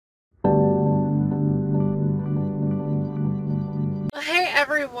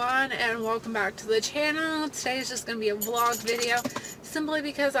everyone, and welcome back to the channel. Today is just going to be a vlog video simply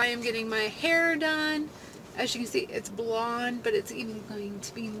because I am getting my hair done. As you can see, it's blonde, but it's even going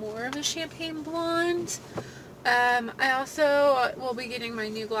to be more of a champagne blonde. I also will be getting my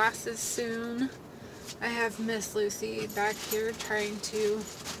new glasses soon. I have Miss Lucy back here trying to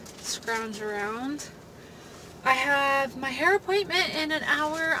scrounge around. I have my hair appointment in an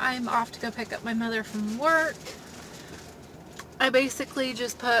hour. I'm off to go pick up my mother from work. I basically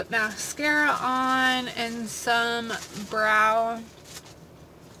just put mascara on and some brow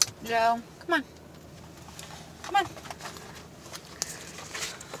gel. Come on. Come on.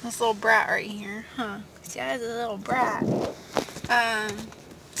 This little brat right here, huh? See, I have a little brat.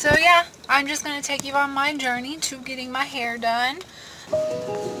 So yeah, I'm just going to take you on my journey to getting my hair done.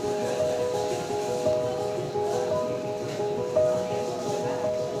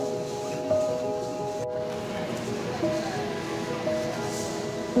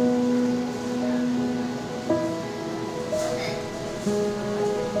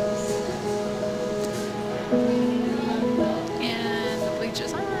 And the bleach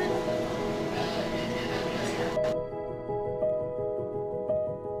is on.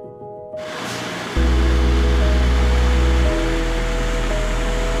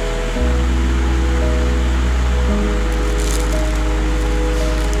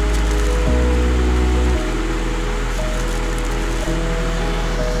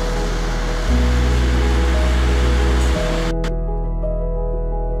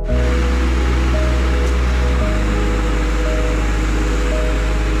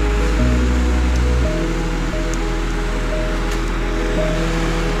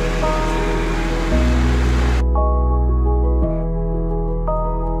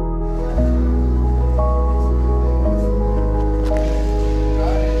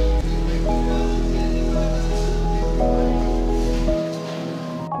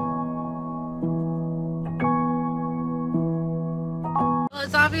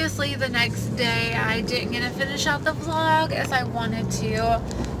 It's obviously the next day. I didn't get to finish out the vlog as I wanted to.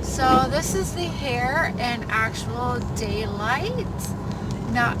 So this is the hair in actual daylight,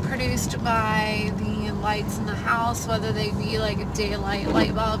 not produced by the lights in the house, whether they be like daylight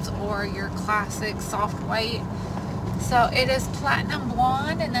light bulbs or your classic soft white. So it is platinum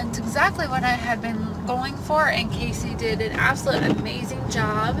blonde, and that's exactly what I had been going for, and Casey did an absolute amazing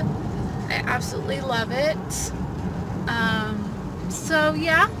job. I absolutely love it. So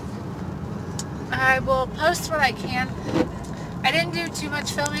yeah, I will post what I can. I didn't do too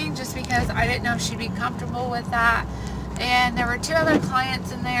much filming just because I didn't know if she'd be comfortable with that, and there were two other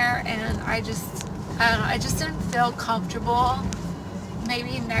clients in there, and I just didn't feel comfortable.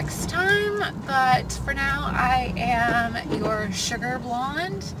 Maybe next time, but for now I am your sugar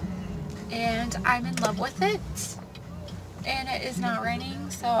blonde and I'm in love with it, and it is not raining,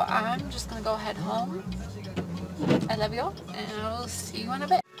 so I'm just gonna go head home. I love you, and I'll see you in a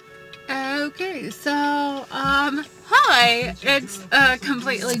bit. Okay, so, hi! It's a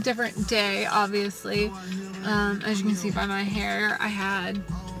completely different day, obviously. As you can see by my hair, I had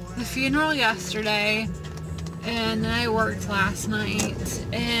the funeral yesterday, and then I worked last night,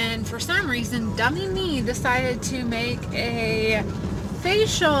 and for some reason, dummy me decided to make a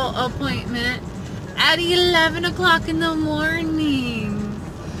facial appointment at 11 o'clock in the morning.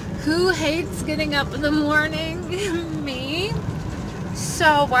 Who hates getting up in the morning? Me.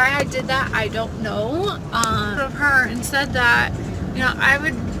 So why I did that, I don't know. Of her and said that, you know, I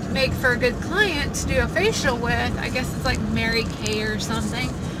would make for a good client to do a facial with. I guess it's like MaryKay or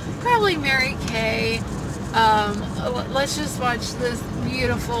something. Probably MaryKay. Let's just watch this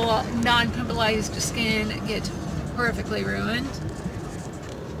beautiful non-pimpleized skin get horrifically ruined.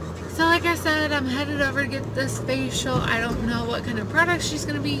 So like I said, I'm headed over to get this facial. I don't know what kind of product she's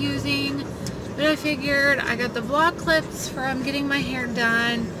going to be using, but I figured I got the vlog clips from getting my hair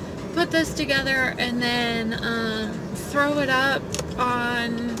done, put this together, and then throw it up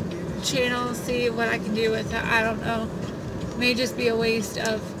on channel, see what I can do with it. I don't know. May just be a waste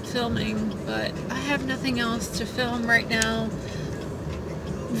of filming, but I have nothing else to film right now.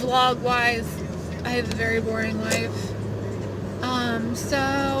 Vlog wise, I have a very boring life. So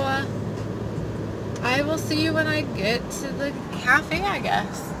I will see you when I get to the cafe, I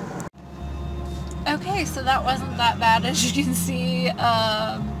guess. Okay, so that wasn't that bad. As you can see,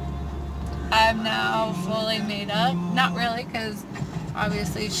 I'm now fully made up. Not really, because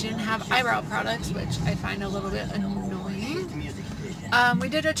obviously she didn't have eyebrow products, which I find a little bit annoying. We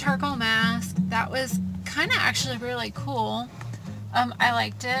did a charcoal mask. That was kind of actually really cool. I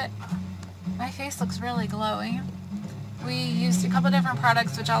liked it. My face looks really glowy. We used a couple different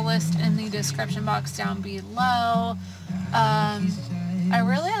products, which I'll list in the description box down below. I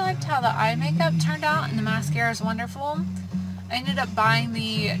really liked how the eye makeup turned out, and the mascara is wonderful. I ended up buying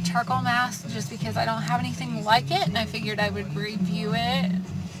the charcoal mask just because I don't have anything like it, and I figured I would review it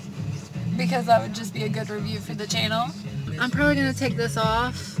because that would just be a good review for the channel. I'm probably going to take this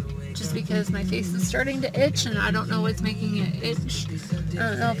off just because my face is starting to itch and I don't know what's making it itch. I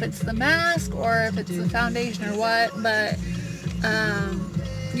don't know if it's the mask or if it's the foundation or what, but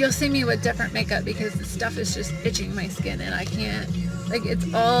you'll see me with different makeup because the stuff is just itching my skin and I can't, like,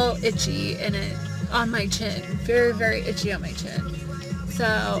 it's all itchy and it on my chin, very, very itchy on my chin. So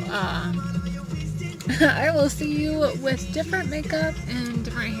I will see you with different makeup and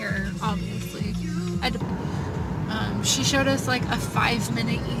different hair, obviously. She showed us like a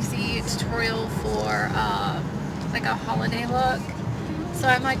 5-minute easy tutorial for like a holiday look. So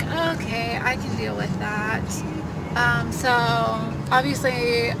I'm like, okay, I can deal with that. So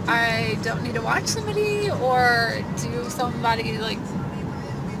obviously I don't need to watch somebody or do somebody like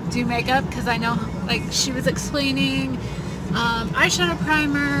do makeup, because I know, like, she was explaining eyeshadow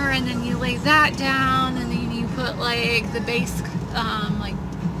primer, and then you lay that down, and then you put like the base, like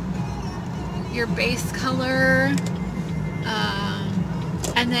your base color,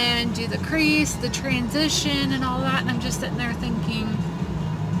 and then do the crease, the transition, and all that. And I'm just sitting there thinking,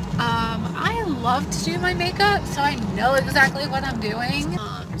 I love to do my makeup, so I know exactly what I'm doing.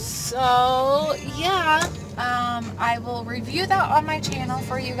 So yeah, I will review that on my channel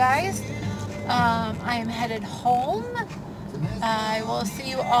for you guys. I am headed home. I will see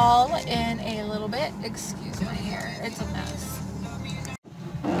you all in a little bit. Excuse my hair, it's a mess.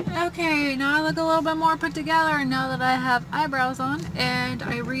 Okay, now I look a little bit more put together now that I have eyebrows on, and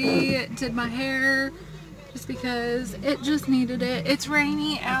I redid my hair just because it just needed it. It's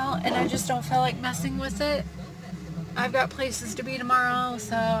rainy out and I just don't feel like messing with it. I've got places to be tomorrow,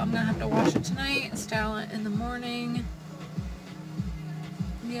 so I'm gonna have to wash it tonight and style it in the morning.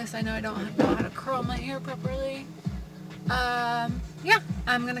 Yes, I know I don't know how to curl my hair properly. Yeah,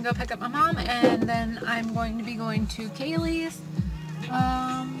 I'm gonna go pick up my mom, and then I'm going to be going to Kaylee's.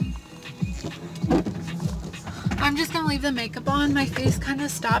 I'm just gonna leave the makeup on. My face kind of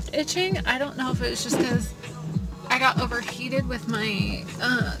stopped itching. I don't know if it's just because I got overheated with my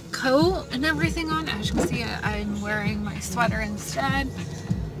coat and everything on. As you can see, I'm wearing my sweater instead.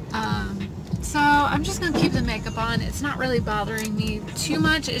 So I'm just going to keep the makeup on. It's not really bothering me too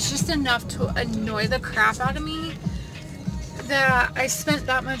much. It's just enough to annoy the crap out of me that I spent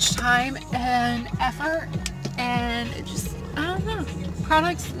that much time and effort, and it just, I don't know.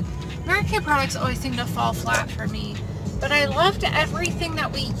 Products, MaryKay products always seem to fall flat for me. But I loved everything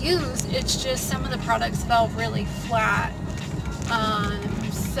that we use. It's just some of the products fell really flat.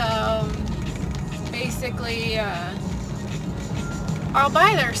 So basically, I'll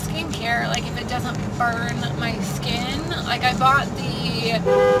buy their skincare, like if it doesn't burn my skin. Like I bought the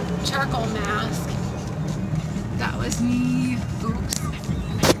charcoal mask. That was me. Oops.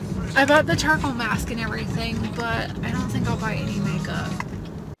 I bought the charcoal mask and everything, but I don't think I'll buy any makeup.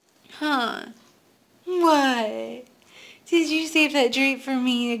 Huh? What? Did you save that drink for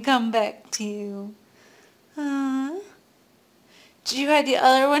me to come back to? Did you hide the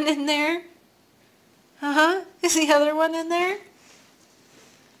other one in there? Is the other one in there?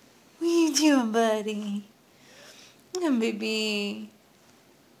 What are you doing, buddy? Oh, baby.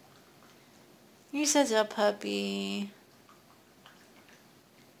 You're such a puppy.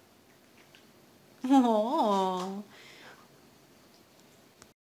 Oh.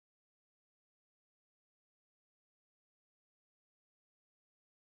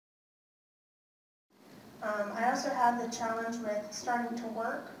 I also had the challenge with starting to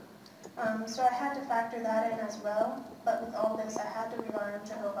work, so I had to factor that in as well, but with all this I had to rely on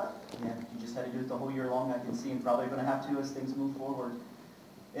Jehovah. Yeah, you just had to do it the whole year long, I can see, and probably going to have to as things move forward.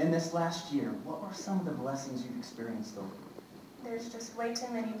 In this last year, what were some of the blessings you've experienced though? There's just way too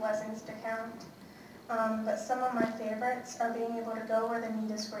many blessings to count, but some of my favorites are being able to go where the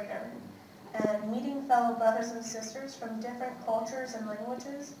need is greater, and meeting fellow brothers and sisters from different cultures and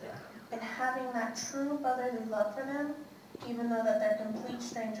languages, and having that true brotherly love for them, even though that they're complete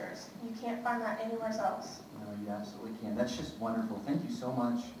strangers. You can't find that anywhere else. No, you absolutely can. That's just wonderful. Thank you so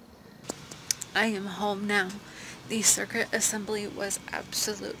much. I am home now. The circuit assembly was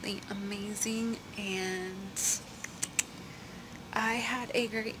absolutely amazing, and I had a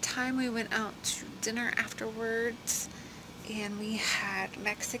great time. We went out to dinner afterwards, and we had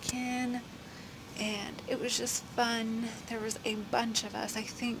Mexican, and it was just fun. There was a bunch of us. I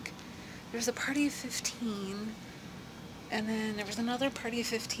think there was a party of 15, and then there was another party of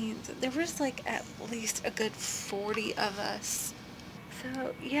 15. There was like at least a good 40 of us.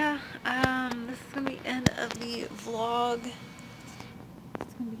 So yeah, this is gonna be the end of the vlog.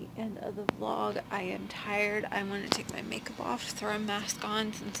 the end of the vlog. I am tired. I'm going to take my makeup off, throw a mask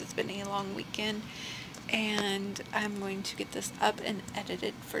on since it's been a long weekend, and I'm going to get this up and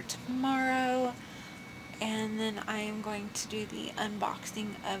edited for tomorrow, and then I am going to do the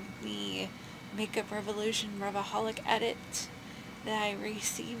unboxing of the Makeup Revolution Revaholic edit that I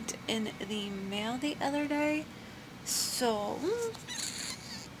received in the mail the other day. So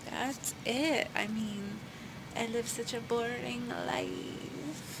that's it. I mean, I live such a boring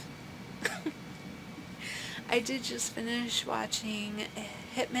life. I did just finish watching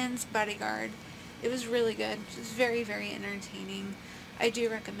Hitman's Bodyguard. It was really good. It was very, very entertaining. I do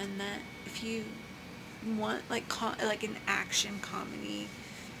recommend that if you want like an action comedy.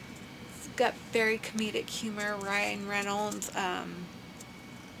 It's got very comedic humor. Ryan Reynolds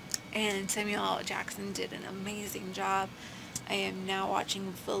and Samuel L. Jackson did an amazing job. I am now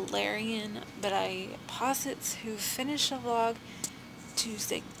watching Valerian, but I pause it to finish the vlog to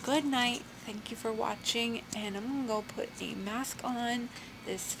say good night. Thank you for watching, and I'm gonna go put a mask on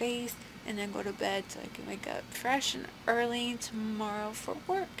this face and then go to bed so I can wake up fresh and early tomorrow for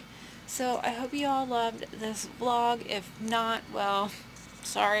work. So I hope you all loved this vlog. If not, well,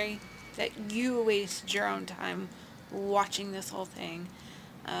 sorry that you wasted your own time watching this whole thing.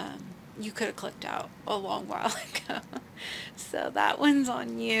 You could have clicked out a long while ago. So that one's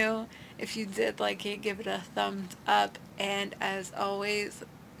on you. If you did like it, give it a thumbs up. And as always,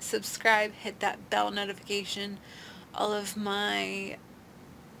 subscribe, hit that bell notification. All of my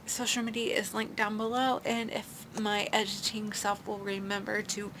social media is linked down below. And if my editing self will remember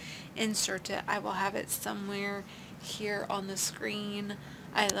to insert it, I will have it somewhere here on the screen.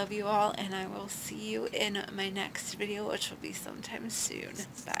 I love you all, and I will see you in my next video, which will be sometime soon.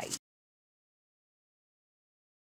 Bye.